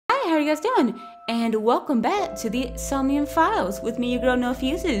how are you guys doing? And welcome back to the Somnium Files with me, your girl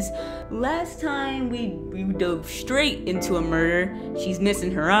NoFuses. Last time we dove straight into a murder. She's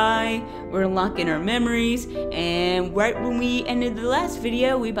missing her eye, we're unlocking our memories, and right when we ended the last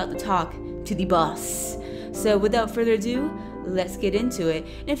video, we about to talk to the boss. So without further ado, let's get into it.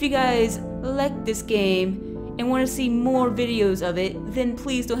 And if you guys like this game and want to see more videos of it, then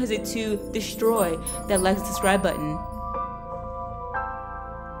please don't hesitate to destroy that like and subscribe button.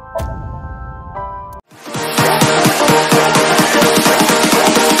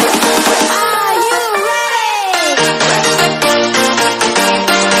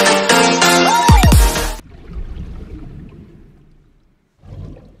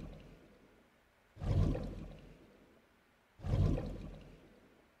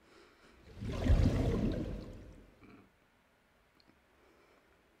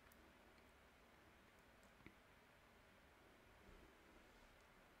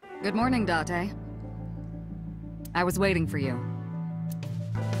 Good morning, Date. I was waiting for you.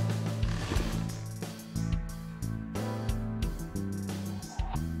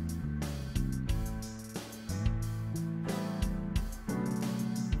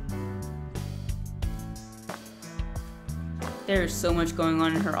 There's so much going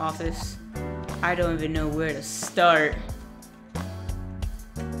on in her office. I don't even know where to start.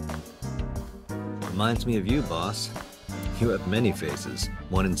 Reminds me of you, boss. You have many faces,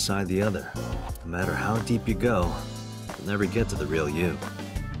 one inside the other. No matter how deep you go, you'll never get to the real you.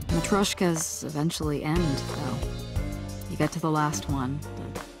 Matryoshkas eventually end, though. You get to the last one,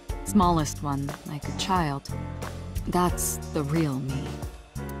 the smallest one, like a child. That's the real me.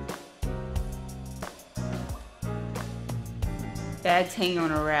 Bags hanging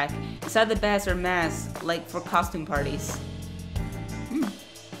on a rack. Inside the bags are masks, like for costume parties.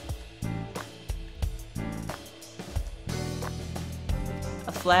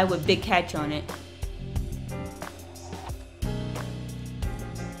 A flag with big catch on it.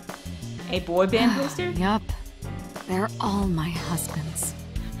 A boy band poster? Yup. They're all my husbands.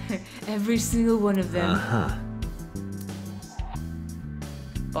 Every single one of them. Uh-huh.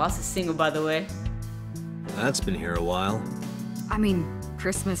 Boss is single, by the way. That's been here a while. I mean,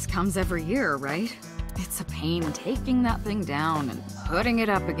 Christmas comes every year, right? It's a pain taking that thing down and putting it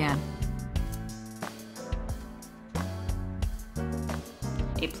up again.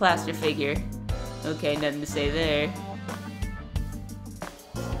 A plaster figure. Okay, nothing to say there.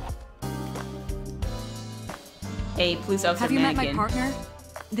 A police officer Have you met mannequin. my partner?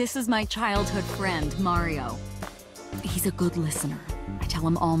 This is my childhood friend, Mario. He's a good listener. I tell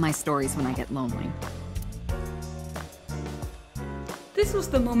him all my stories when I get lonely. This was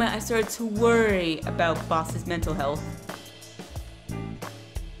the moment I started to worry about Boss's mental health.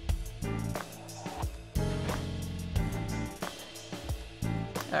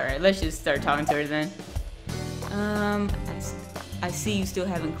 Alright, let's just start talking to her then. I see you still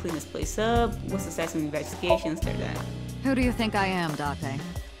haven't cleaned this place up. What's the status of the investigation? Start that. Who do you think I am, Date?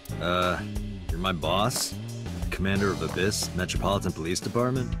 You're my boss? Commander of Abyss Metropolitan Police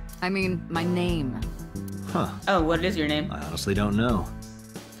Department? I mean, my name. Huh. Oh, what is your name? I honestly don't know.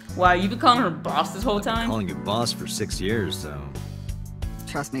 Wow, you've been calling her boss this whole I've been time? calling you boss for 6 years, so...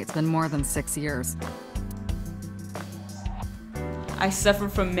 Trust me, it's been more than 6 years. I suffer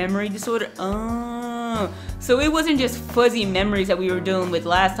from memory disorder. Oh, so it wasn't just fuzzy memories that we were dealing with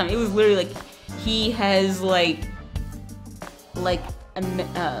last time. It was literally like he has like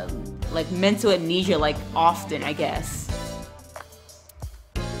mental amnesia, like often, I guess.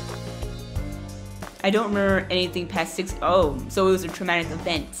 I don't remember anything past 6. Oh, so it was a traumatic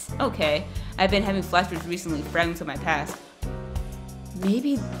event. Okay, I've been having flashbacks recently, fragments of my past.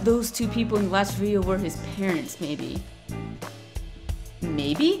 Maybe those two people in the last video were his parents. Maybe.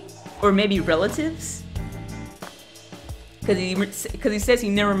 Maybe? Or maybe relatives? Because he says he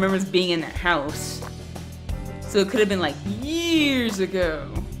never remembers being in that house. So it could have been like years ago.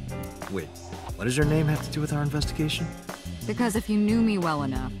 Wait, what does your name have to do with our investigation? Because if you knew me well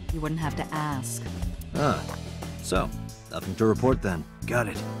enough, you wouldn't have to ask. Ah, so, nothing to report then. Got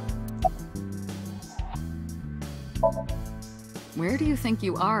it. Where do you think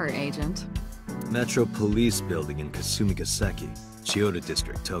you are, Agent? Metro Police Building in Kasumigaseki, Chiyoda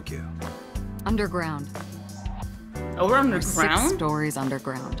District, Tokyo. Underground. Oh, we're We're 6 underground? stories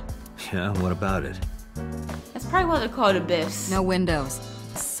underground. Yeah, what about it? That's probably why they call it Abyss. No windows.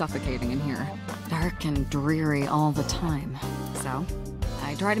 Suffocating in here. Dark and dreary all the time. So,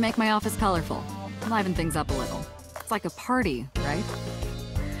 I try to make my office colorful. Liven things up a little. It's like a party, right?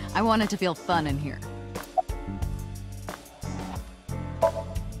 I want it to feel fun in here.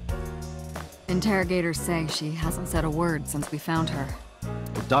 Interrogators say she hasn't said a word since we found her.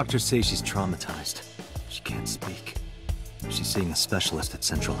 What Doctors say she's traumatized. She can't speak. She's seeing a specialist at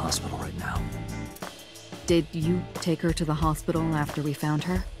Central Hospital right now. Did you take her to the hospital after we found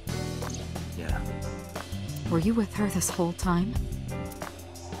her? Yeah. Were you with her this whole time?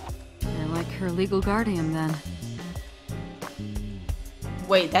 You're like her legal guardian, then.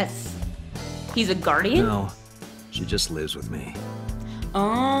 Wait, he's a guardian? No, she just lives with me.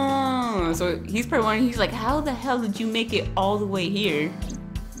 Oh, so he's probably wondering, he's like, how the hell did you make it all the way here?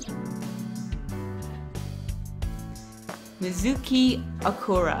 Mizuki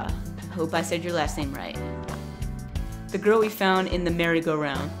Akura. Hope I said your last name right. The girl we found in the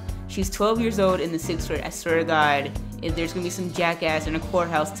merry-go-round. She's 12 years old in the 6th grade. I swear to God, if there's gonna be some jackass in a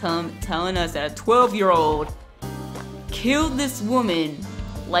courthouse telling us that a 12-year-old killed this woman,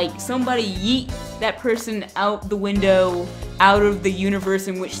 like somebody yeet that person out the window, out of the universe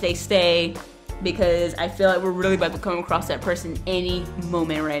in which they stay, because I feel like we're really about to come across that person any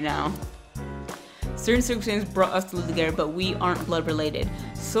moment right now. Certain circumstances brought us to live together, but we aren't blood related.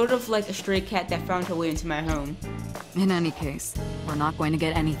 Sort of like a stray cat that found her way into my home. In any case, we're not going to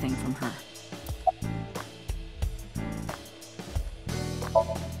get anything from her.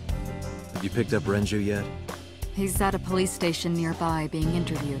 Have you picked up Renju yet? He's at a police station nearby being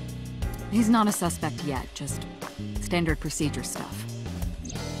interviewed. He's not a suspect yet, just standard procedure stuff.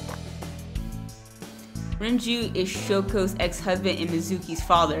 Renju is Shoko's ex-husband and Mizuki's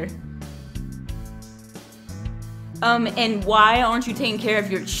father. And why aren't you taking care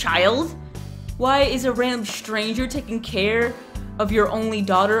of your child? Why is a random stranger taking care of your only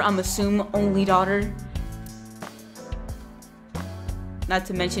daughter? I'm assuming only daughter. Not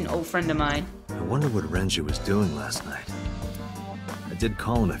to mention old friend of mine. I wonder what Renju was doing last night. I did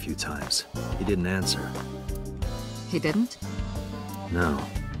call him a few times. He didn't answer. He didn't? No.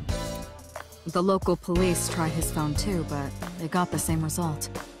 The local police tried his phone too, but they got the same result.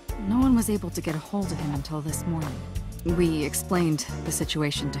 No one was able to get a hold of him until this morning. We explained the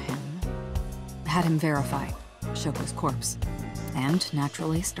situation to him, had him verify Shoko's corpse, and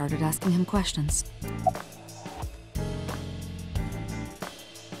naturally started asking him questions.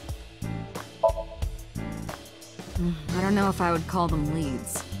 I don't know if I would call them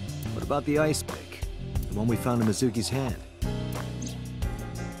leads. What about the ice pick? The one we found in Mizuki's hand?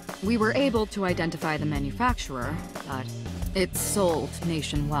 We were able to identify the manufacturer, but it's sold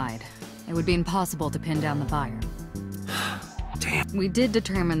nationwide. It would be impossible to pin down the buyer. Damn. We did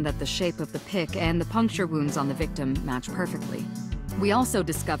determine that the shape of the pick and the puncture wounds on the victim match perfectly. We also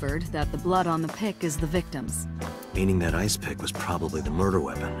discovered that the blood on the pick is the victim's. Meaning that ice pick was probably the murder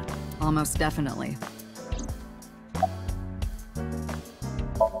weapon. Almost definitely.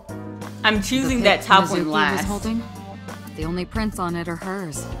 I'm choosing The that pick top Mizuki one was last. holding, the only prints on it are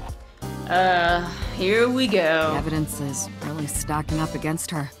hers. Here we The go. evidence is really stacking up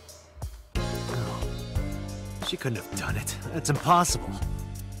against her. She couldn't have done it. That's impossible.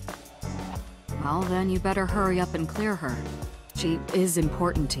 Well, then you better hurry up and clear her. She is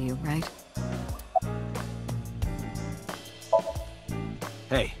important to you, right?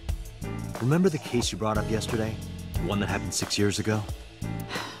 Hey, remember the case you brought up yesterday? The one that happened 6 years ago?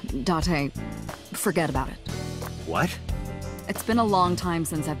 Date, forget about it. What? It's been a long time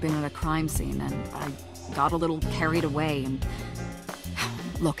since I've been at a crime scene, and I got a little carried away, and...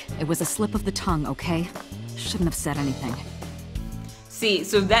 Look, it was a slip of the tongue, okay? Shouldn't have said anything. See,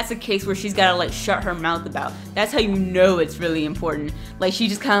 so that's a case where she's gotta like shut her mouth about. That's how you know it's really important. Like she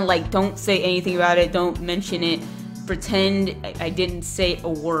just kind of like, don't say anything about it, don't mention it, pretend I didn't say a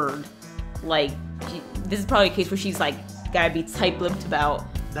word. Like, this is probably a case where she's like, gotta be tight-lipped about.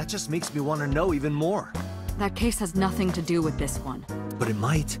 That just makes me want to know even more. That case has nothing to do with this one. But it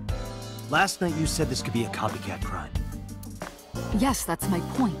might. Last night you said this could be a copycat crime. Yes, that's my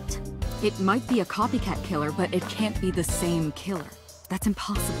point. It might be a copycat killer, but it can't be the same killer. That's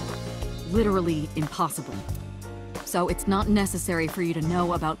impossible. Literally impossible. So it's not necessary for you to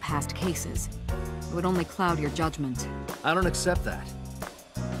know about past cases. It would only cloud your judgment. I don't accept that.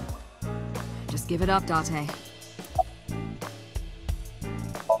 Just give it up, Date.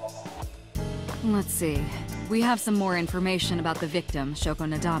 Let's see. We have some more information about the victim, Shoko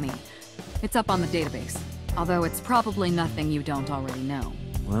Nadami. It's up on the database, although it's probably nothing you don't already know.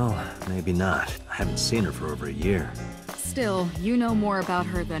 Well, maybe not. I haven't seen her for over a year. Still, you know more about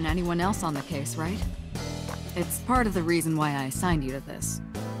her than anyone else on the case, right? It's part of the reason why I assigned you to this.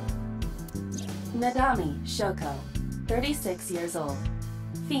 Nadami Shoko, 36 years old.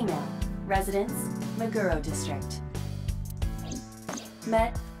 Female. Residence, Meguro District.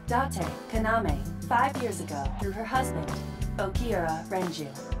 Met Date Kaname 5 years ago through her husband, Okiura Renju.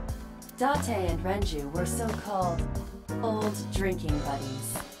 Date and Renju were so-called old drinking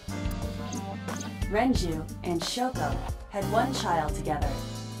buddies. Renju and Shoko had one child together,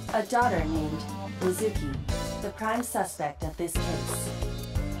 a daughter named Mizuki, the prime suspect of this case.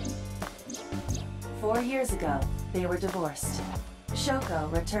 4 years ago, they were divorced.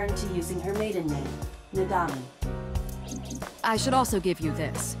 Shoko returned to using her maiden name, Nagami. I should also give you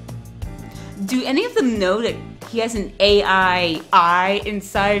this. Do any of them know that he has an AI eye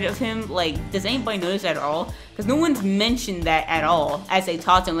inside of him? Like, does anybody notice that at all? Because no one's mentioned that at all as they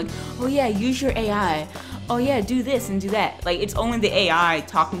talk to him. Like, oh yeah, use your AI. Oh yeah, do this and do that. Like, it's only the AI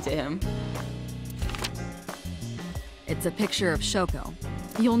talking to him. It's a picture of Shoko.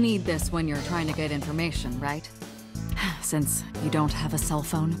 You'll need this when you're trying to get information, right? Since you don't have a cell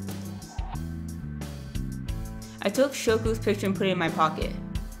phone. I took Shoko's picture and put it in my pocket.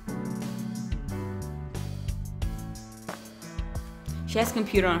 She has a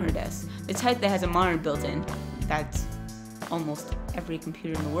computer on her desk, the type that has a monitor built in. That's almost every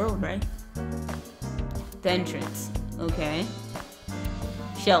computer in the world, right? The entrance, okay.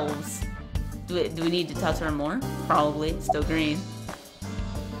 Shelves. Do we need to touch her more? Probably, it's still green.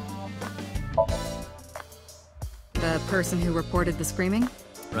 The person who reported the screaming?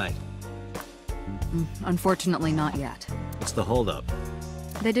 Right. Unfortunately not yet. What's the holdup?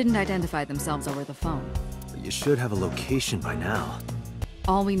 They didn't identify themselves over the phone. But you should have a location by now.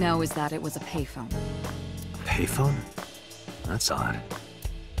 All we know is that it was a payphone. A payphone? That's odd.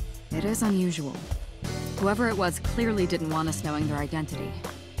 It is unusual. Whoever it was clearly didn't want us knowing their identity.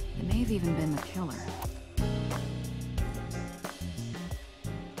 It may have even been the killer.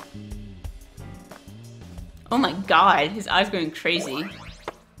 Oh my god, his eyes are going crazy.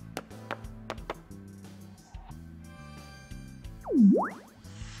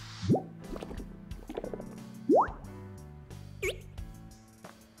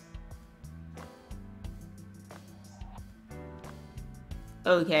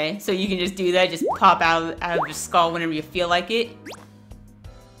 Okay, so you can just do that, just pop out of your skull whenever you feel like it.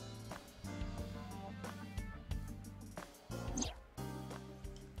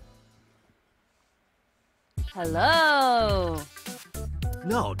 Hello!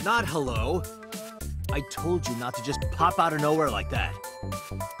 No, not hello. I told you not to just pop out of nowhere like that.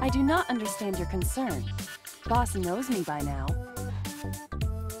 I do not understand your concern. Boss knows me by now.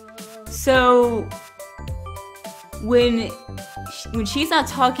 So, when she's not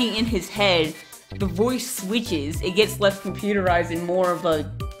talking in his head, the voice switches. It gets less computerized and more of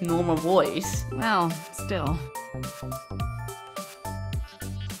a normal voice. Well, still.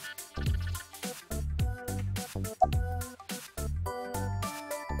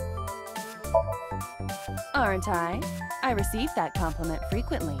 Aren't I? I receive that compliment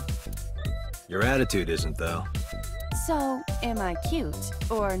frequently. Your attitude isn't, though. So, am I cute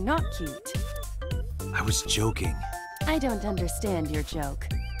or not cute? I was joking. I don't understand your joke.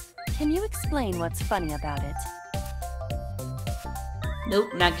 Can you explain what's funny about it?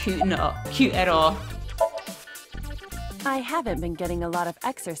 Nope, not cute, no, cute at all. I haven't been getting a lot of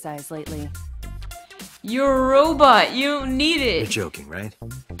exercise lately. You're a robot, you don't need You're it. joking, right?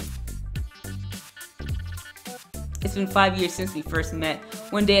 It's been 5 years since we first met.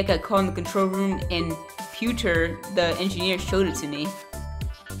 One day I got called in the control room and Pewter, the engineer, showed it to me.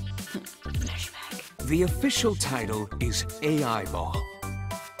 Flashback. The official title is Aiba.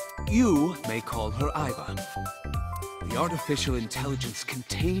 You may call her Aiba. The artificial intelligence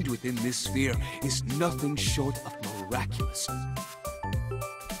contained within this sphere is nothing short of miraculous.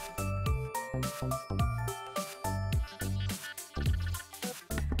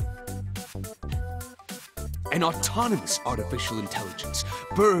 An autonomous artificial intelligence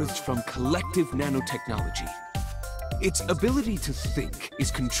birthed from collective nanotechnology. Its ability to think is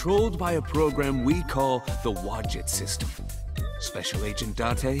controlled by a program we call the Wadjet system. Special Agent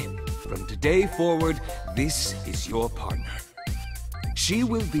Date, from today forward, this is your partner. She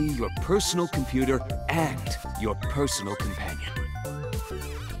will be your personal computer and your personal companion.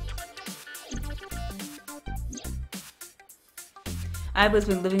 Aiba's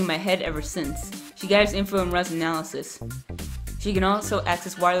been living in my head ever since. She gathers info and runs analysis. She can also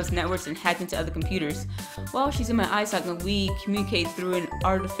access wireless networks and hack into other computers. While she's in my eye socket, we communicate through an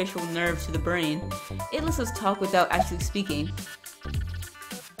artificial nerve to the brain. It lets us talk without actually speaking.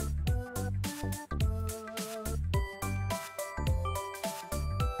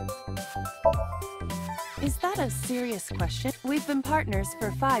 Is that a serious question? We've been partners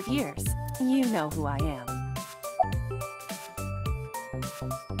for 5 years. You know who I am.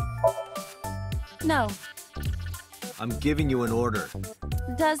 No, I'm giving you an order.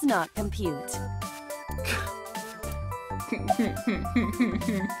 does not compute.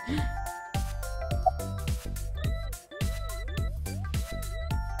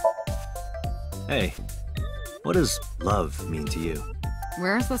 Hey, what does love mean to you?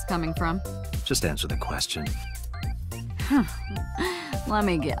 Where is this coming from? Just answer the question. Let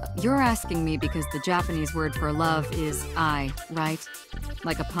me guess. You're asking me because the Japanese word for love is I, right?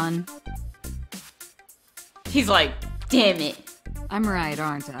 Like a pun? He's like, damn it. I'm right,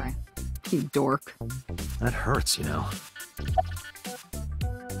 aren't I? You dork. That hurts, you know.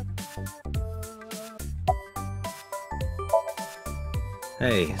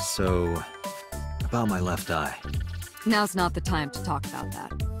 Hey, so... about my left eye. Now's not the time to talk about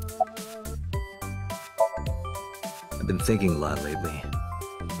that. I've been thinking a lot lately.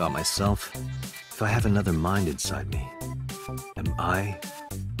 About myself. If I have another mind inside me, am I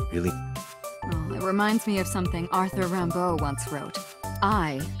really... Oh, it reminds me of something Arthur Rimbaud once wrote.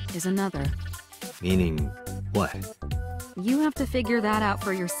 I is another. Meaning what? You have to figure that out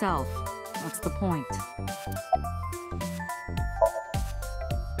for yourself. That's the point.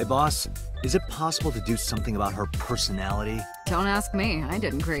 Hey boss, is it possible to do something about her personality? Don't ask me, I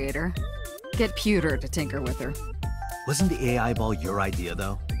didn't create her. Get Pewter to tinker with her. Wasn't the AI ball your idea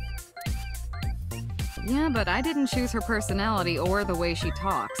though? Yeah, but I didn't choose her personality or the way she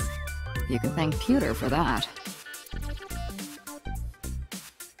talks. You can thank Pewter for that.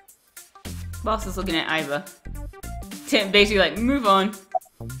 Boss is looking at Aiba. Tim basically like, move on.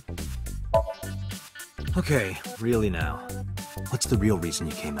 Okay, really now. What's the real reason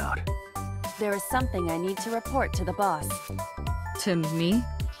you came out? There is something I need to report to the boss. To me?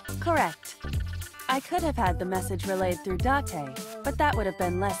 Correct. I could have had the message relayed through Date, but that would have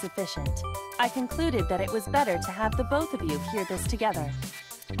been less efficient. I concluded that it was better to have the both of you hear this together.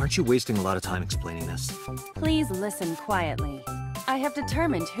 Aren't you wasting a lot of time explaining this? Please listen quietly. I have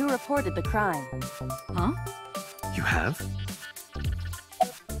determined who reported the crime. Huh? You have?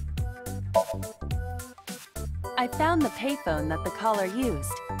 I found the payphone that the caller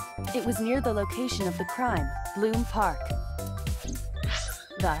used. It was near the location of the crime, Bloom Park.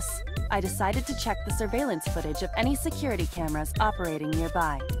 Thus, I decided to check the surveillance footage of any security cameras operating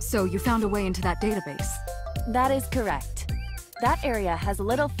nearby. So you found a way into that database? That is correct. That area has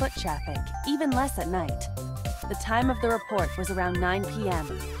little foot traffic, even less at night. The time of the report was around 9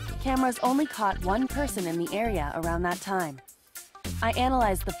 p.m. Cameras only caught one person in the area around that time. I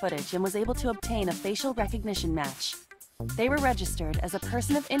analyzed the footage and was able to obtain a facial recognition match. They were registered as a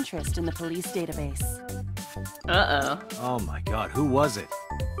person of interest in the police database. Uh-oh. Oh my god, who was it?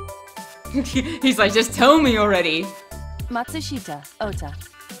 He's like, just tell me already. Matsushita Ota,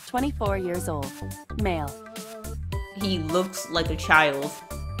 24 years old, male. He looks like a child.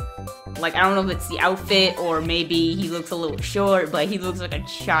 Like, I don't know if it's the outfit or maybe he looks a little short, but he looks like a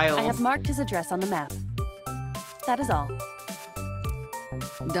child. I have marked his address on the map. That is all.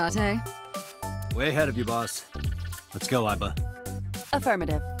 Date? Way ahead of you, boss. Let's go, Aiba.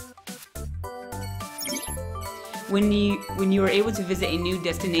 Affirmative. When you are able to visit a new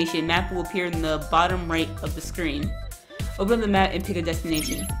destination, map will appear in the bottom right of the screen. Open up the map and pick a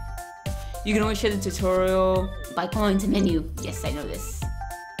destination. You can only share the tutorial by calling to menu. Yes, I know this.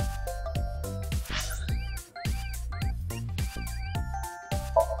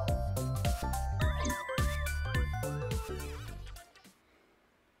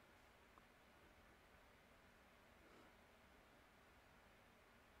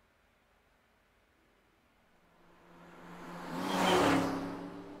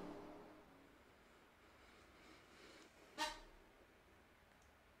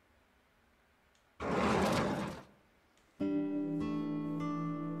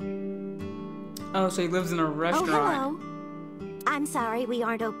 Oh, so he lives in a restaurant. Oh, hello. I'm sorry we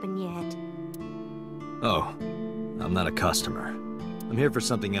aren't open yet. Oh, I'm not a customer. I'm here for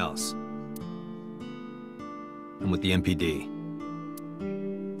something else. I'm with the MPD.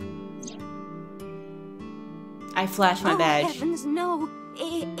 I flashed my badge. Oh, heavens, no.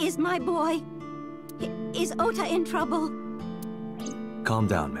 Is my boy... Is Ota in trouble? Calm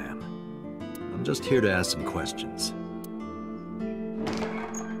down, ma'am. I'm just here to ask some questions.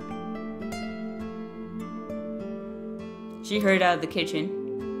 She hurried out of the kitchen.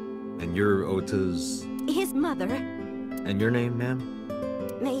 And you're Ota's... His mother, And your name, ma'am?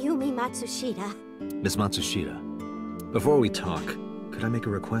 Mayumi Matsushita. Miss Matsushita. Before we talk, could I make a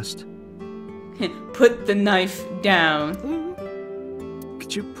request? Put the knife down.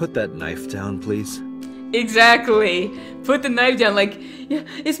 Could you put that knife down, please? Exactly. Put the knife down. Like, yeah,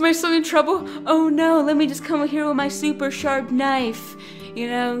 is my son in trouble? Oh no, let me just come here with my super sharp knife. You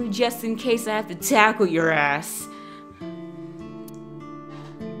know, just in case I have to tackle your ass.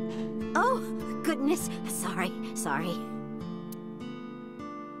 Oh, goodness. Sorry.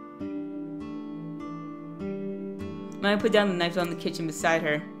 I put down the knife on the kitchen beside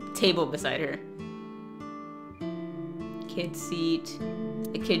her. Table beside her. kid seat,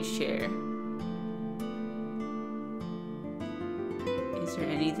 a kid's chair. Is there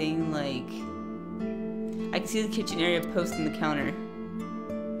anything like... I can see the kitchen area post on the counter.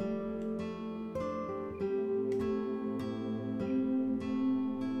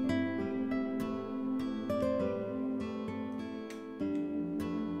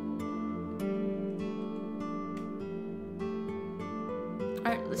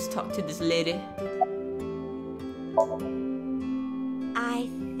 Alright, let's talk to this lady. I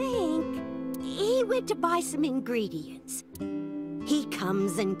think he went to buy some ingredients. He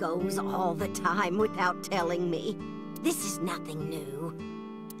comes and goes all the time without telling me. This is nothing new.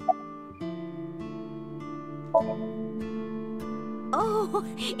 Oh,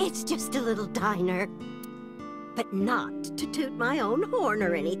 it's just a little diner. But not to toot my own horn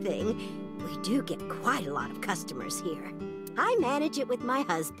or anything. We do get quite a lot of customers here. I manage it with my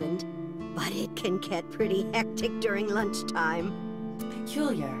husband, but it can get pretty hectic during lunchtime.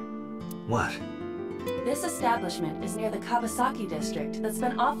 Peculiar. What? This establishment is near the Kawasaki district that's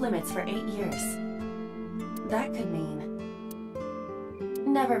been off limits for 8 years. That could mean...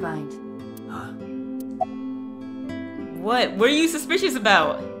 Never mind. Huh? What? What are you suspicious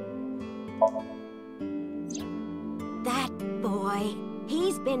about? That boy,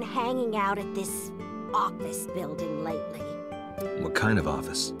 he's been hanging out at this office building lately. What kind of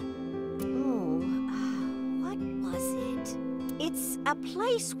office? Oh, what was it? It's a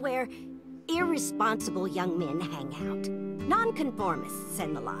place where irresponsible young men hang out. Nonconformists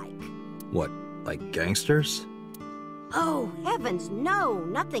and the like. What, like gangsters? Oh, heavens, no,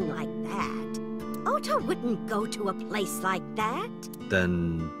 nothing like that. Ota wouldn't go to a place like that.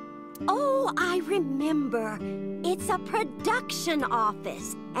 Then... Oh, I remember. It's a production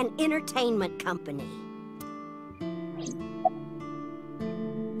office, an entertainment company.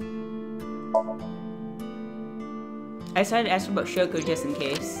 I decided to ask her about Shoko just in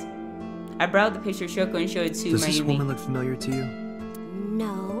case. I browsed the picture of Shoko and showed it to Does this Mayumi. woman look familiar to you?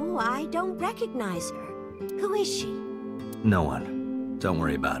 No, I don't recognize her. Who is she? No one. Don't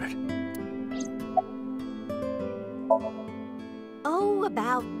worry about it. Oh,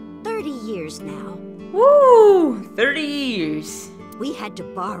 about 30 years now. Woo! 30 years. We had to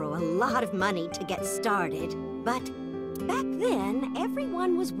borrow a lot of money to get started, but back then,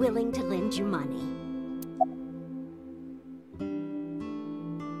 everyone was willing to lend you money.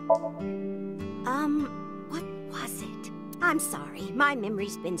 What was it? I'm sorry, my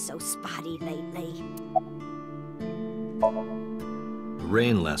memory's been so spotty lately. The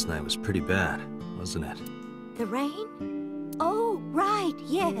rain last night was pretty bad, wasn't it? The rain? Oh, right,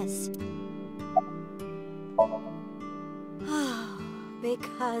 yes.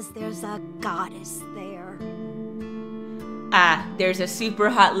 Because there's a goddess there. Ah, there's a super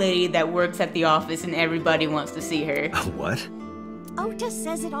hot lady that works at the office and everybody wants to see her. What? Ota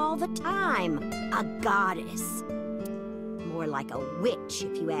says it all the time. A goddess. More like a witch,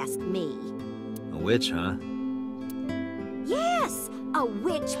 if you ask me. A witch, huh? Yes! A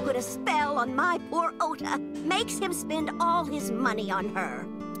witch put a spell on my poor Ota. Makes him spend all his money on her.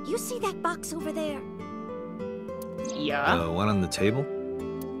 You see that box over there? Yeah. The one on the table?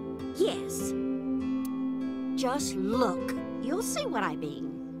 Yes. Just look. You'll see what I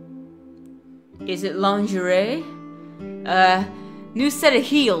mean. Is it lingerie? New set of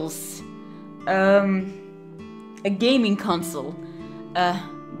heels. A gaming console.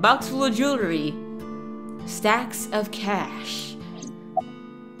 Box full of jewelry. Stacks of cash.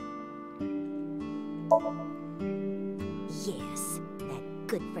 Yes, that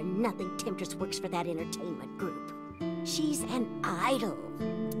good-for-nothing temptress works for that entertainment group. She's an idol.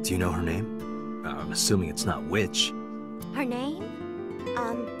 Do you know her name? I'm assuming it's not witch. Her name?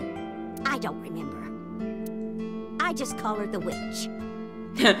 I don't remember. I just call her the witch.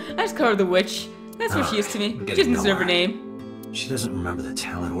 I just call her the witch. That's what she is to me. She doesn't deserve her name. She doesn't remember the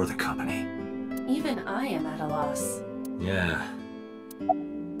talent or the company. Even I am at a loss. Yeah.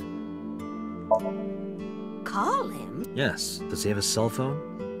 Call him? Yes. Does he have a cell phone?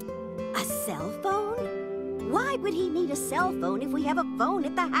 A cell phone? Why would he need a cell phone if we have a phone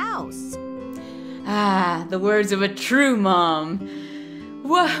at the house? Ah, the words of a true mom.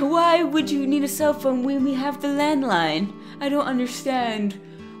 Why would you need a cell phone when we have the landline? I don't understand.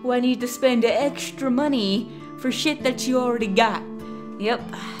 Why need to spend extra money for shit that you already got? Yep.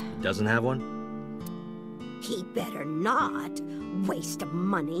 Doesn't have one? He better not. Waste of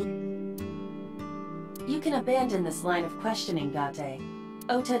money. You can abandon this line of questioning, Date.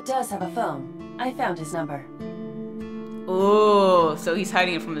 Ota does have a phone. I found his number. Oh, so he's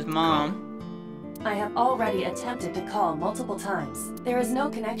hiding it from his mom. I have already attempted to call multiple times. There is no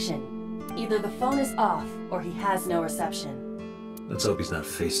connection. Either the phone is off, or he has no reception. Let's hope he's not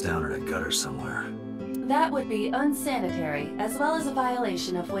face down in a gutter somewhere. That would be unsanitary, as well as a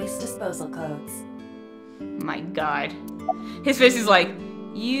violation of waste disposal codes. My god. His face is like,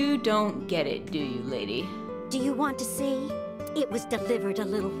 you don't get it, do you, lady? Do you want to see? It was delivered a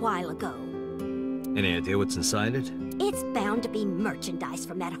little while ago. Any idea what's inside it? It's bound to be merchandise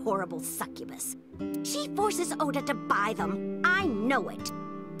from that horrible succubus. She forces Oda to buy them. I know it.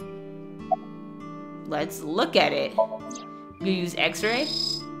 Let's look at it. You use X-ray?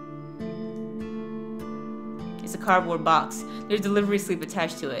 It's a cardboard box. There's delivery slip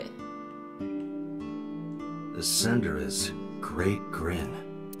attached to it. The sender is Great Grin.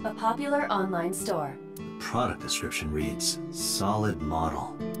 A popular online store. The product description reads, solid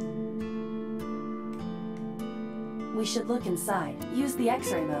model. We should look inside. Use the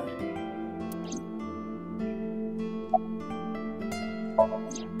X-ray mode.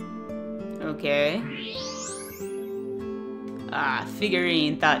 Okay. Ah,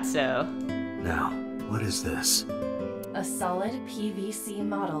 figurine, thought so. Now, what is this? A solid PVC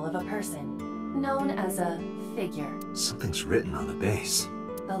model of a person, known as a figure. Something's written on the base.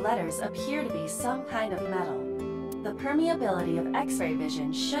 The letters appear to be some kind of metal. The permeability of X-ray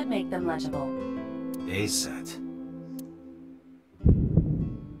vision should make them legible. A set.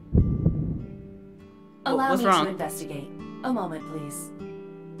 Allow what's me wrong? to investigate. A moment, please.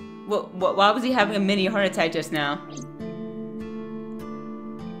 Why was he having a mini heart attack just now?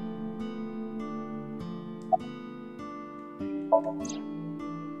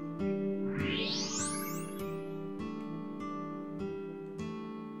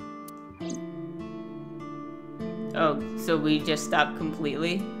 Oh, so we just stopped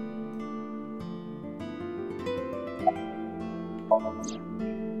completely?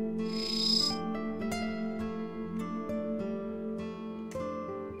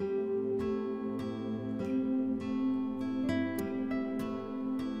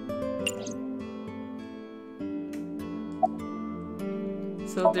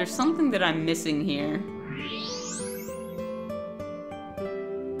 So there's something that I'm missing here.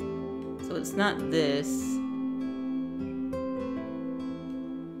 So it's not this.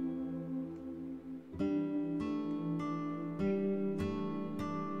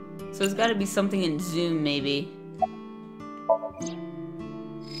 So it's gotta be something in Zoom, maybe.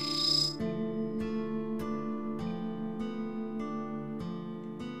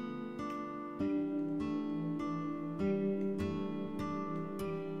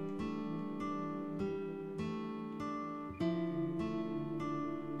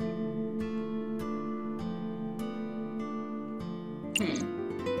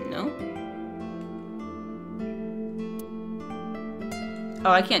 No?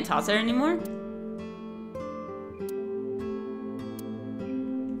 Oh, I can't toss it anymore?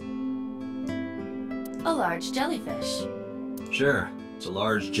 A large jellyfish. Sure. It's a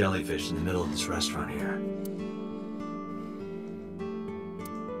large jellyfish in the middle of this restaurant here.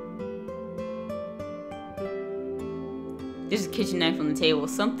 There's a kitchen knife on the table.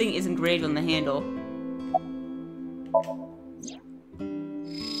 Something is engraved on the handle.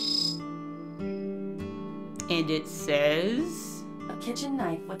 And it says... A kitchen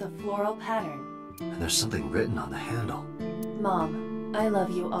knife with a floral pattern. And there's something written on the handle. Mom, I love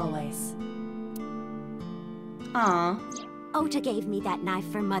you always. Aw. Ota gave me that knife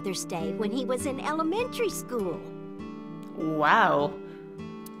for Mother's Day when he was in elementary school. Wow.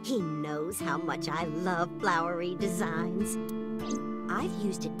 He knows how much I love flowery designs. I've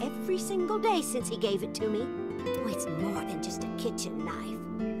used it every single day since he gave it to me. Oh, it's more than just a kitchen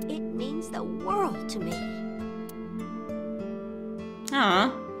knife. It means the world to me.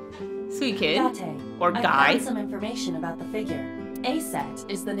 Aw. Sweet kid. Date, Or I guy. found some information about the figure. A-Set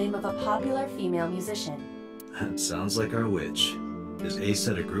is the name of a popular female musician. That sounds like our witch. Is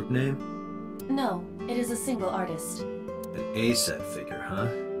A-Set a group name? No, it is a single artist. An A-Set figure, huh?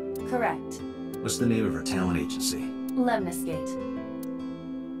 Correct. What's the name of her talent agency? Lemniscate.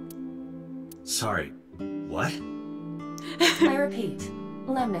 Sorry, what? I repeat,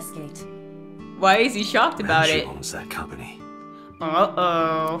 Lemniscate. Why is he shocked about She it? owns that company.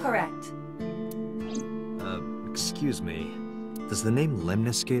 Uh-oh. Correct. Excuse me. Does the name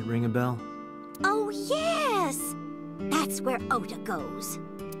Lemniscate ring a bell? Oh, yes! That's where Ota goes.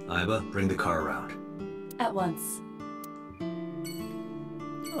 Aiba, bring the car around. At once.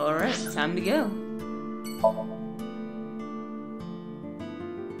 Alright, time to go.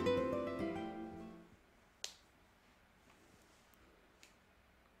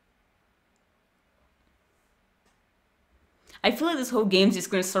 I feel like this whole game's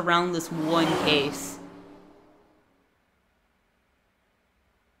just gonna surround this one case.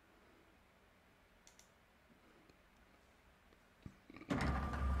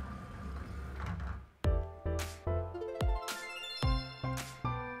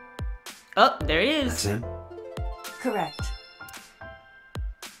 Oh, there it That's is. him? Correct.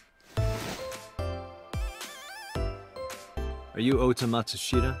 Are you Ota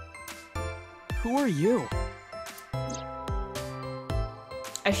Matsushita? Who are you?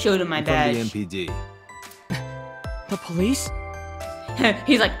 I showed him my I'm badge. from the MPD. The police?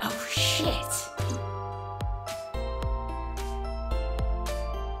 He's like, oh shit.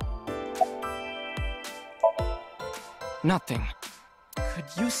 Nothing. Could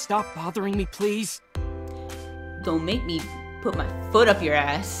you stop bothering me, please? Don't make me put my foot up your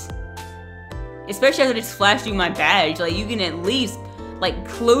ass. Especially after I just flashed you my badge. Like, you can at least, like,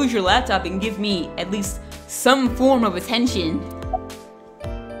 close your laptop and give me at least some form of attention.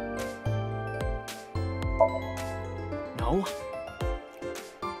 No?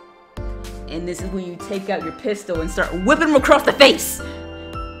 And this is when you take out your pistol and start whipping him across the face.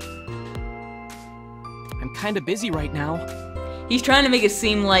 I'm kinda busy right now. He's trying to make it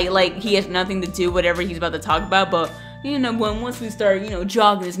seem like he has nothing to do with whatever he's about to talk about, but you know, once we start, you know,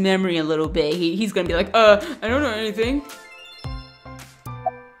 jogging his memory a little bit, he's gonna be like, I don't know anything.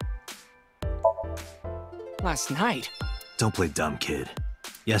 Last night? Don't play dumb, kid.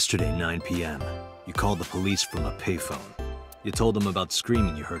 Yesterday, 9 p.m., you called the police from a payphone. You told them about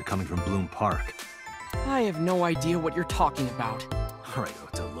screaming you heard coming from Bloom Park. I have no idea what you're talking about. Alright,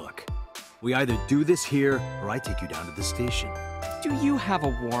 Ota, look. We either do this here, or I take you down to the station. Do you have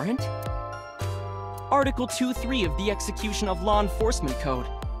a warrant? Article 2.3 of the Execution of Law Enforcement Code.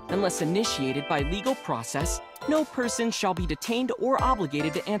 Unless initiated by legal process, no person shall be detained or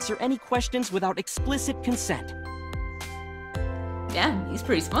obligated to answer any questions without explicit consent. Yeah, he's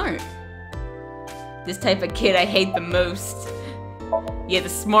pretty smart. This type of kid I hate the most. Yeah, the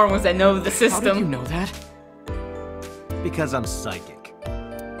smart ones that know the system. How did you know that? Because I'm psychic.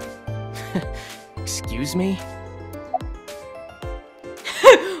 Excuse me?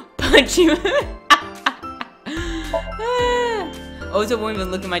 Punch you. Ota won't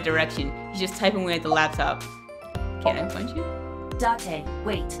even look in my direction. He's just typing away at the laptop. Can I punch you? Date,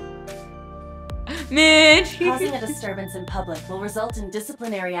 wait. Mitch! Causing a disturbance in public will result in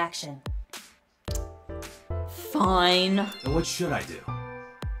disciplinary action. Fine. And what should I do?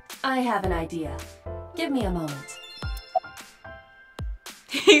 I have an idea. Give me a moment.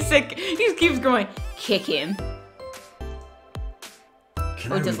 He's like, he just keeps going, kick him.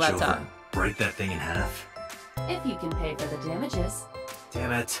 Can Ota's I reach laptop. over and break that thing in half? If you can pay for the damages.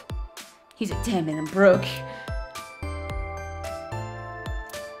 Damn it. He's like, damn it, I'm broke.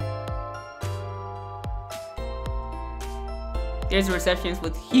 There's a receptionist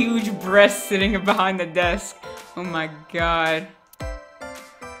with huge breasts sitting behind the desk. Oh my god.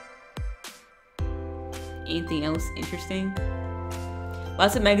 Anything else interesting?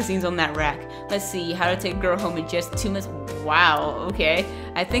 Lots of magazines on that rack. Let's see, how to take a girl home in just 2 minutes. Wow, okay.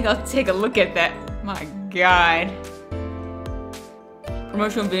 I think I'll take a look at that. My god.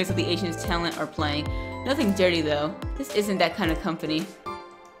 Promotional videos of the Asian's talent are playing. Nothing dirty though. This isn't that kind of company.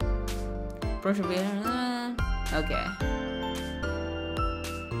 Promotional video. Okay.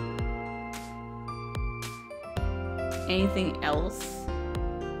 Anything else?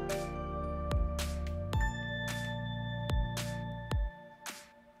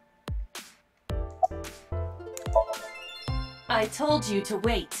 I told you to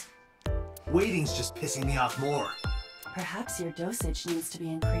wait. Waiting's just pissing me off more. Perhaps your dosage needs to be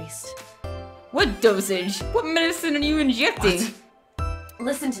increased. What dosage? What medicine are you injecting?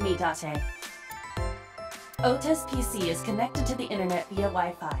 Listen to me, Date. Ota's PC is connected to the internet via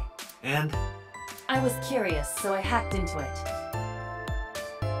Wi-Fi. And? I was curious, so I hacked into it.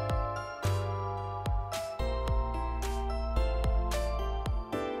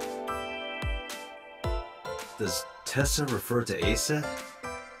 Does Tessa refer to Aset?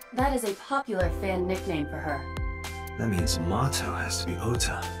 That is a popular fan nickname for her. That means motto has to be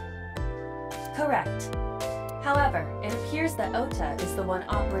Ota. Correct. However, it appears that Ota is the one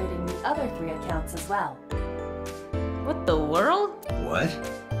operating the other 3 accounts as well. What the world? What?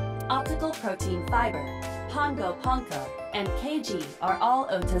 Optical Protein Fiber, Pongo Ponko, and KG are all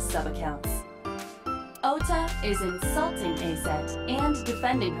Ota's sub-accounts. Ota is insulting Aset and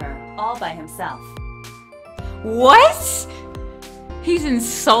defending her all by himself. What? He's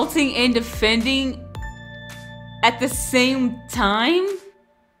insulting and defending at the same time?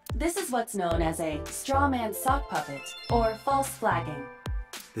 This is what's known as a strawman sock puppet, or false flagging.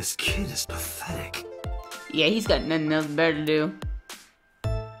 This kid is pathetic. Yeah, he's got nothing else better to do.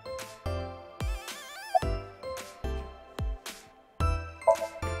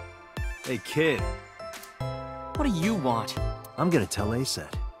 Hey, kid. What do you want? I'm gonna tell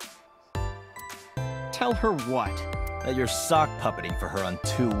Aset Tell her what? that you're sock puppeting for her on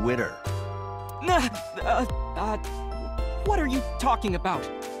Twitter. What are you talking about?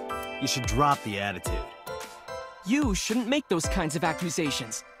 You should drop the attitude. You shouldn't make those kinds of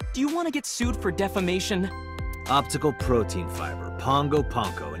accusations. Do you want to get sued for defamation? Optical protein fiber, Pongo,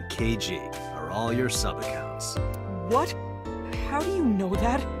 and KG are all your sub-accounts. What? How do you know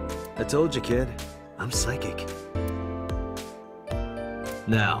that? I told you, kid. I'm psychic.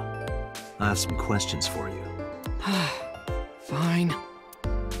 Now, I have some questions for you. Fine.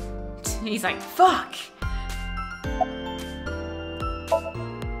 He's like, fuck!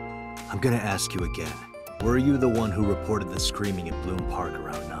 I'm gonna ask you again. Were you the one who reported the screaming at Bloom Park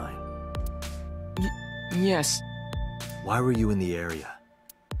around 9? Yes. Why were you in the area?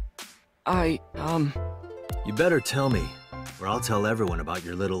 You better tell me, or I'll tell everyone about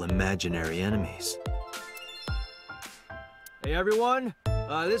your little imaginary enemies. Hey everyone,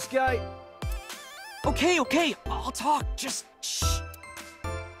 this guy... Okay, I'll talk, just shh.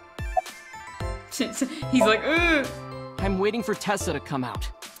 He's like, ugh! I'm waiting for Tessa to come out.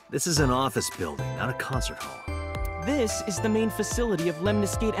 This is an office building, not a concert hall. This is the main facility of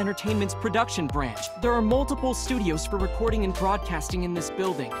Lemniscate Entertainment's production branch. There are multiple studios for recording and broadcasting in this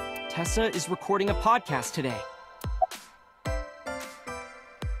building. Tessa is recording a podcast today.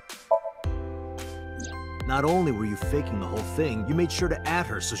 Not only were you faking the whole thing, you made sure to add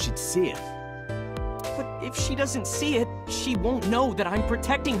her so she'd see it. But if she doesn't see it, she won't know that I'm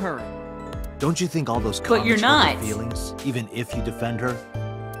protecting her. Don't you think all those comments you're hurt not. her feelings, even if you defend her?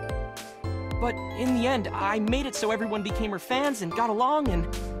 But in the end, I made it so everyone became her fans and got along and...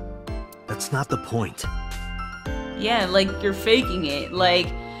 That's not the point. Yeah, like, you're faking it.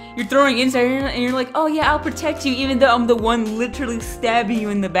 Like, you're throwing insight and you're like, oh yeah, I'll protect you even though I'm the one literally stabbing you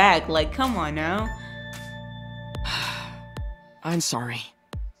in the back. Like, come on now. I'm sorry.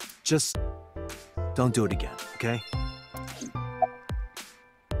 Just don't do it again, okay?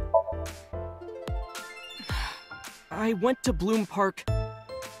 I went to Bloom Park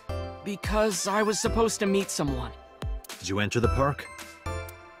because I was supposed to meet someone. Did you enter the park?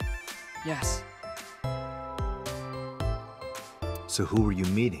 Yes. So who were you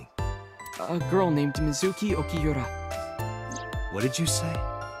meeting? A girl named Mizuki Okiura. What did you say?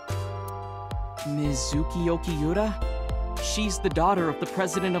 Mizuki Okiura? She's the daughter of the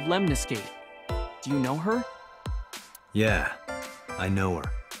president of Lemniscate. Do you know her? Yeah, I know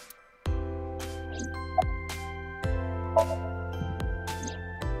her.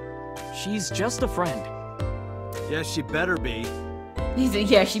 She's just a friend. Yeah, she better be. He said,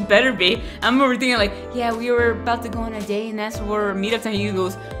 yeah, she better be. I'm over thinking like, yeah, we were about to go on a date and that's where meetup time. He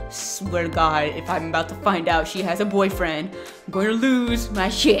goes, swear to God, if I'm about to find out she has a boyfriend, I'm going to lose my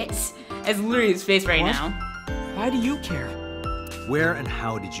shit. That's literally his face right What? now. Why do you care? Where and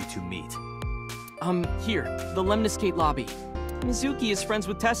how did you two meet? Here, the Lemniscate lobby. Mizuki is friends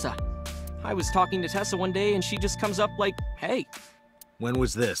with Tessa. I was talking to Tessa one day and she just comes up like, hey. When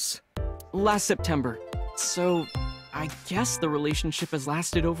was this? Last September. So, I guess the relationship has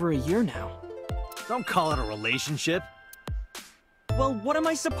lasted over a year now. Don't call it a relationship. Well, what am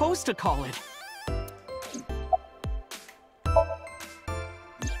I supposed to call it?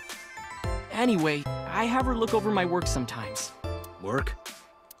 Anyway, I have her look over my work sometimes. Work?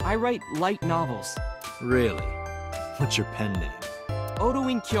 I write light novels. Really? What's your pen name? Odo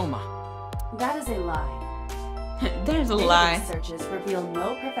in Kyoma. That is a lie. There's a Database lie. searches reveal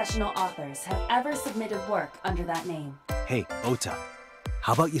no professional authors have ever submitted work under that name. Hey, Ota.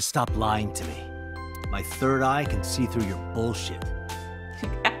 How about you stop lying to me? My third eye can see through your bullshit.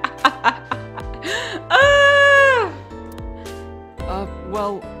 Ah!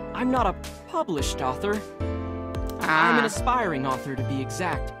 Well, I'm not a published author. I'm an aspiring author, to be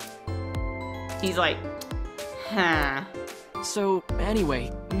exact. He's like, huh. So,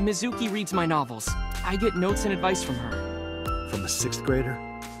 anyway, Mizuki reads my novels. I get notes and advice from her. From a 6th grader?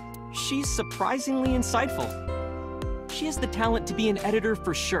 She's surprisingly insightful. She has the talent to be an editor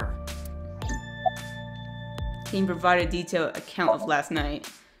for sure. Team provided a detailed account of last night.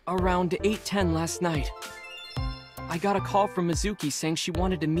 Around 8:10 last night, I got a call from Mizuki saying she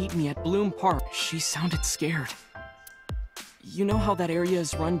wanted to meet me at Bloom Park. She sounded scared. You know how that area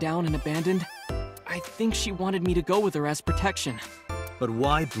is run down and abandoned? I think she wanted me to go with her as protection. But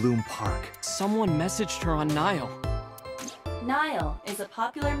why Bloom Park? Someone messaged her on Nile. Nile is a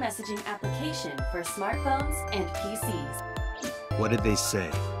popular messaging application for smartphones and PCs. What did they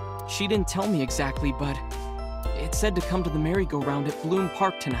say? She didn't tell me exactly, but it said to come to the merry-go-round at Bloom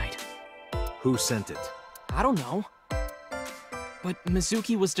Park tonight. Who sent it? I don't know. But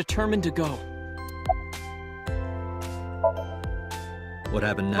Mizuki was determined to go. What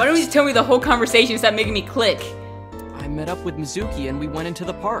happened next? Why don't you just tell me the whole conversation instead of making me click? I met up with Mizuki and we went into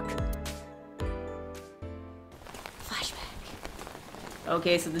the park.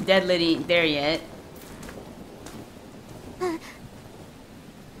 Okay, so the dead lady ain't there yet.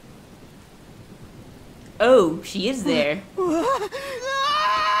 Oh, she is there.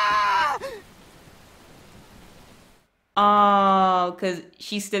 Oh, because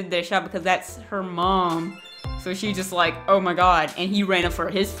she stood there shot because that's her mom. So she just like, oh my god, and he ran up for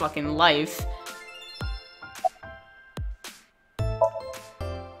his fucking life.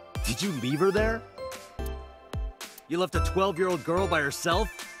 Did you leave her there? You left a 12-year-old girl by herself?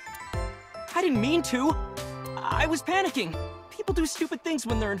 I didn't mean to. I was panicking. People do stupid things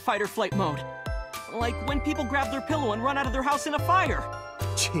when they're in fight or flight mode. Like when people grab their pillow and run out of their house in a fire.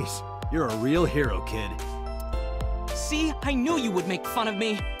 Jeez, you're a real hero, kid. See, I knew you would make fun of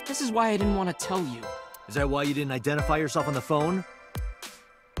me. This is why I didn't want to tell you. Is that why you didn't identify yourself on the phone?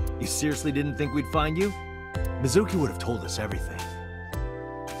 You seriously didn't think we'd find you? Mizuki would have told us everything.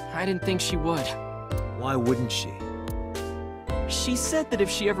 I didn't think she would. Why wouldn't she? She said that if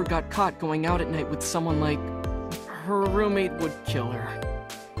she ever got caught going out at night with someone like... her roommate would kill her.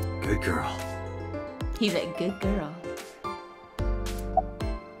 Good girl. He's a good girl.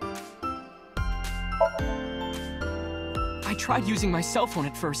 I tried using my cell phone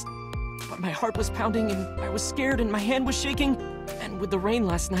at first, but my heart was pounding and I was scared and my hand was shaking. And with the rain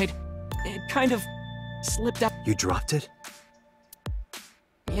last night, it kind of slipped out. You dropped it?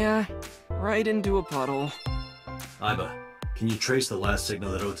 Yeah, right into a puddle. Aiba, can you trace the last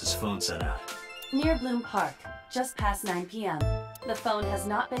signal that Ota's phone sent out? Near Bloom Park, just past 9 p.m. The phone has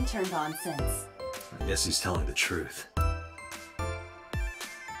not been turned on since. I guess he's telling the truth.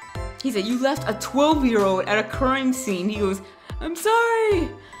 He said, you left a 12-year-old at a crime scene. He goes, I'm sorry.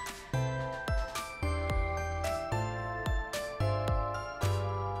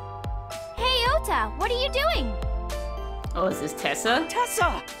 Hey, Ota, what are you doing? Oh, is this Tessa?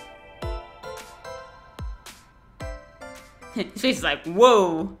 Tessa! She's like,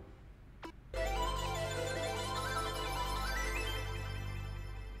 whoa.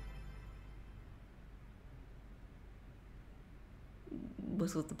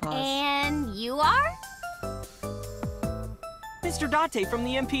 What's with the pause? And you are? Mr. Date from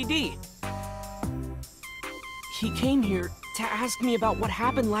the MPD. He came here to ask me about what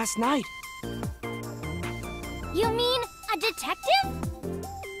happened last night. You mean a detective?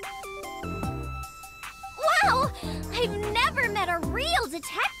 Wow! I've never met a real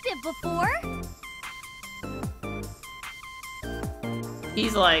detective before!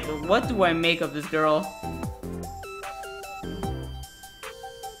 He's like, what do I make of this girl?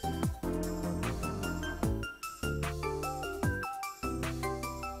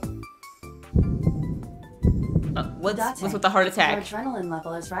 What's with the heart attack? Your adrenaline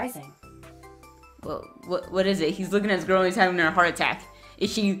level is rising. Well, what is it? He's looking at this girl and he's having a heart attack.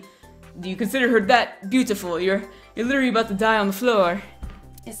 Is she... Do you consider her that beautiful? You're literally about to die on the floor.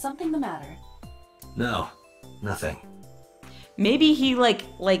 Is something the matter? No, nothing. Maybe he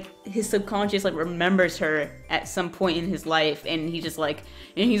like his subconscious like remembers her at some point in his life, and he just like,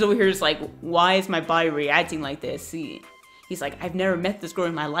 and he's over here just like, why is my body reacting like this? He's like, I've never met this girl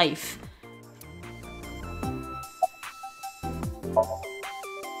in my life.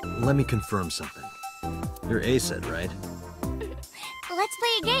 Let me confirm something. You're Acid, right? Let's play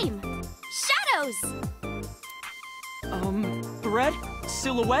a game. Shadows! Red?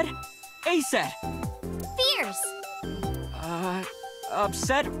 Silhouette? Acid! Fierce!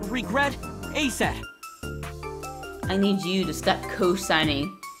 Upset? Regret? Acid! I need you to stop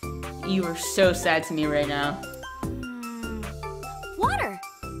co-signing. You are so sad to me right now. Water!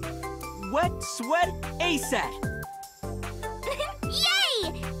 Wet, sweat, Acid! Yay!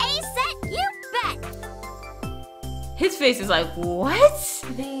 A-set, you bet! His face is like, what?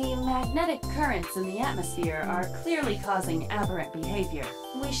 The magnetic currents in the atmosphere are clearly causing aberrant behavior.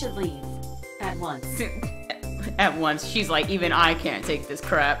 We should leave. At once. At once, she's like, even I can't take this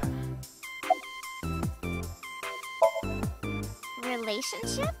crap.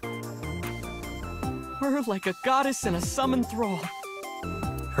 Relationship? We're like a goddess and a summoned thrall.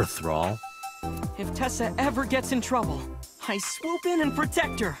 Her thrall? If Tessa ever gets in trouble, I swoop in and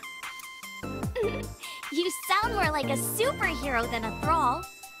protect her. You sound more like a superhero than a thrall.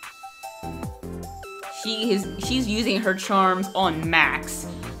 She's using her charms on max.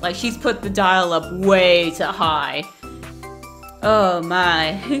 Like, she's put the dial up way too high. Oh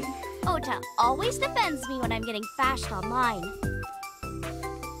my. Ota always defends me when I'm getting bashed online.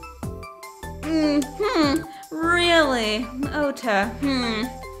 Really? Ota,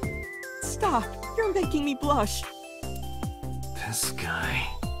 Stop! You're making me blush. This guy.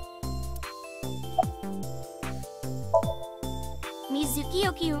 Mizuki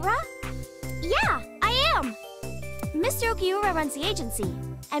Okiura? Yeah, I am. Mr. Okiura runs the agency,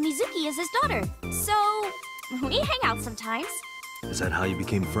 and Mizuki is his daughter. So, we hang out sometimes. Is that how you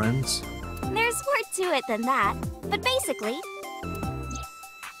became friends? There's more to it than that, but basically...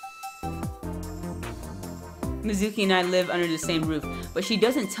 Mizuki and I live under the same roof, but she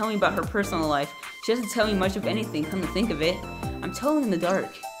doesn't tell me about her personal life. She doesn't tell me much of anything, come to think of it. I'm totally in the dark.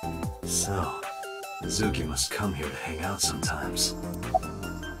 So, Mizuki must come here to hang out sometimes.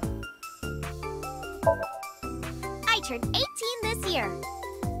 I turned 18 this year.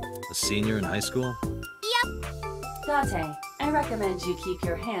 A senior in high school? Yep. Date, I recommend you keep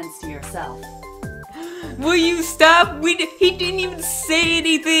your hands to yourself. Will you stop? He didn't even say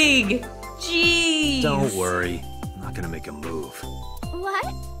anything! Jeez! Don't worry. I'm not gonna make a move. What?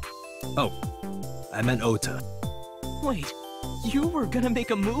 Oh, I meant Ota. Wait, you were gonna make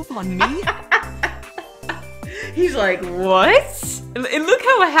a move on me? He's like, what? And look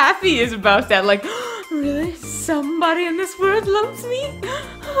how happy he is about that. Like, really? Somebody in this world loves me?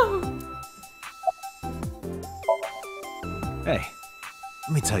 Hey,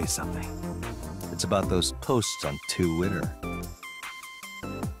 let me tell you something. It's about those posts on Twitter.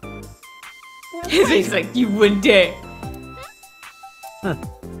 He's like, you wouldn't dare. Huh.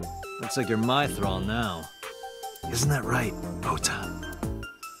 Looks like you're my thrall now. Isn't that right, Ota?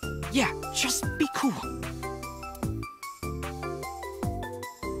 Yeah, just be cool.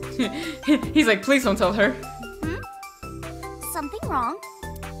 He's like, please don't tell her. Something wrong?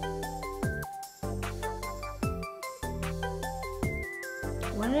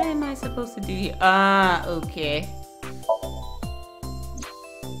 What am I supposed to do here? Ah, okay.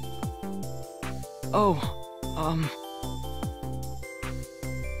 Oh,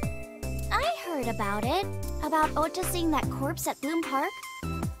 I heard about it. About Ota seeing that corpse at Bloom Park.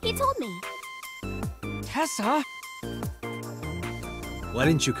 He told me. Tessa? Why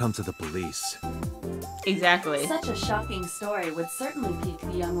didn't you come to the police? Exactly. Such a shocking story would certainly pique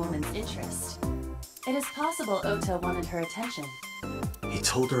the young woman's interest. It is possible Ota wanted her attention. He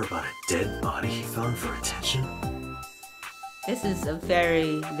told her about a dead body he found for attention? This is a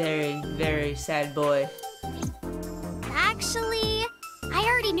very, very, very sad boy. Actually, I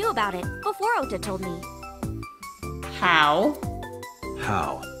already knew about it before Ota told me. How?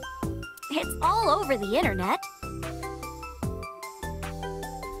 How? It's all over the internet.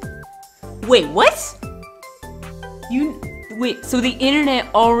 Wait, what? Wait, so the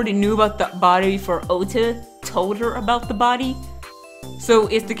internet already knew about the body before Ota told her about the body? So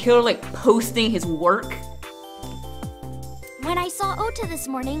is the killer like posting his work? When I saw Ota this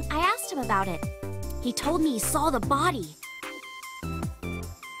morning, I asked him about it. He told me he saw the body.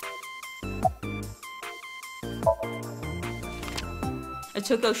 I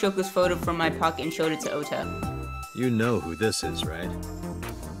took Oshoko's photo from my pocket and showed it to Ota. You know who this is, right?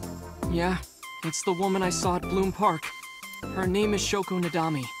 Yeah, it's the woman I saw at Bloom Park. Her name is Shoko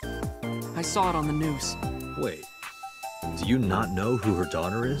Nadami. I saw it on the news. Wait, do you not know who her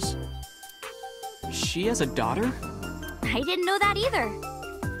daughter is? She has a daughter? I didn't know that either.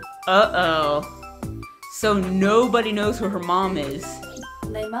 Uh-oh. So nobody knows who her mom is.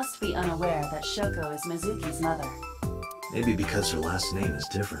 They must be unaware that Shoko is Mizuki's mother. Maybe because her last name is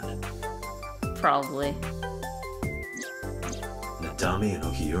different. Probably. Nadami and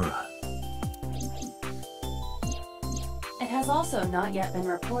Okiura. It has also not yet been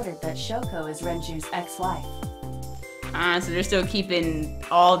reported that Shoko is Renju's ex-wife. So they're still keeping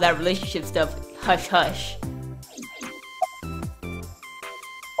all that relationship stuff hush-hush.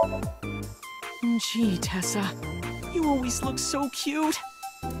 Gee, Tessa, you always look so cute.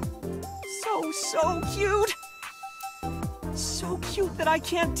 So cute. So cute that I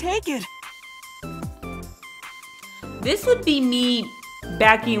can't take it. This would be me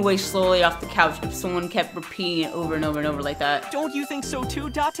backing away slowly off the couch if someone kept repeating it over and over and over like that. Don't you think so too,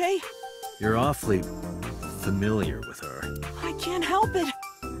 Date? You're awfully familiar with her. I can't help it.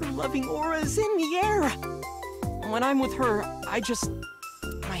 Her loving aura is in the air. When I'm with her,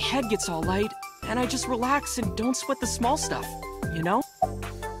 my head gets all light, and I just relax and don't sweat the small stuff, you know?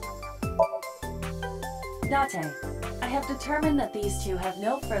 Date, I have determined that these two have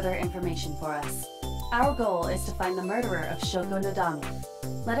no further information for us. Our goal is to find the murderer of Shoko Nadami.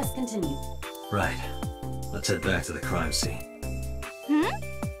 Let us continue. Right. Let's head back to the crime scene.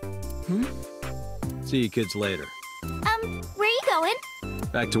 See you kids later. Where are you going?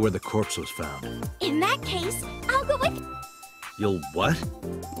 Back to where the corpse was found. In that case, I'll go with you. You'll what?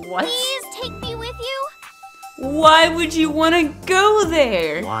 What? Please take me with you. Why would you want to go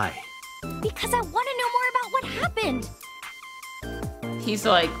there? Why? Because I want to know more about what happened. He's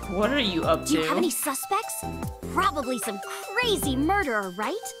like, what are you up Do you to? have any suspects? Probably some crazy murderer,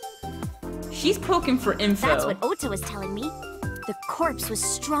 right? She's poking for info. That's what Ota was telling me. The corpse was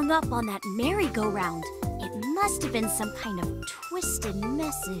strung up on that merry-go-round. It must have been some kind of twisted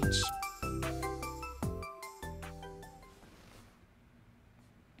message.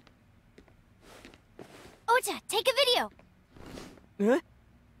 Ota, take a video. Huh?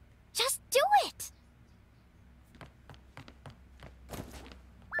 Just do it.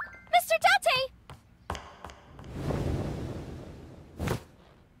 Mr. Date!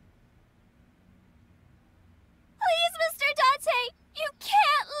 Please, Mr. Date! You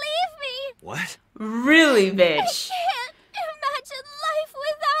can't leave me! What? Really, I bitch? can't imagine life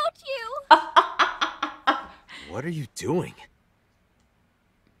without you! What are you doing?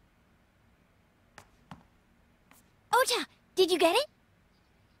 Ota, did you get it?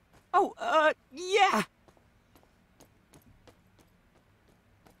 Oh, yeah.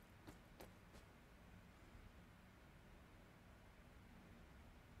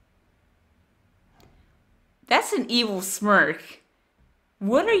 That's an evil smirk.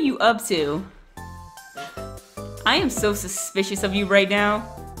 What are you up to? I am so suspicious of you right now.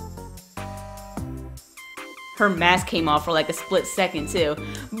 Her mask came off for like a split second too.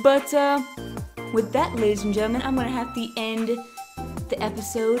 But with that, ladies and gentlemen, I'm gonna have to end the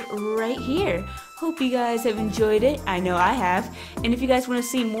episode right here. Hope you guys have enjoyed it. I know I have. And if you guys want to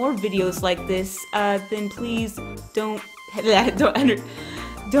see more videos like this, then please don't hesitate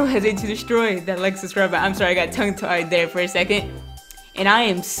to destroy that like, subscribe button. I'm sorry, I got tongue-tied there for a second. And I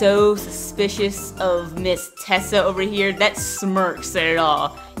am so suspicious of Miss Tessa over here. That smirk said it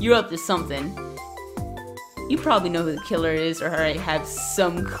all. You're up to something. You probably know who the killer is, or already have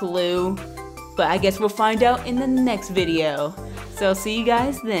some clue. But I guess we'll find out in the next video. So see you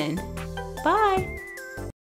guys then. Bye!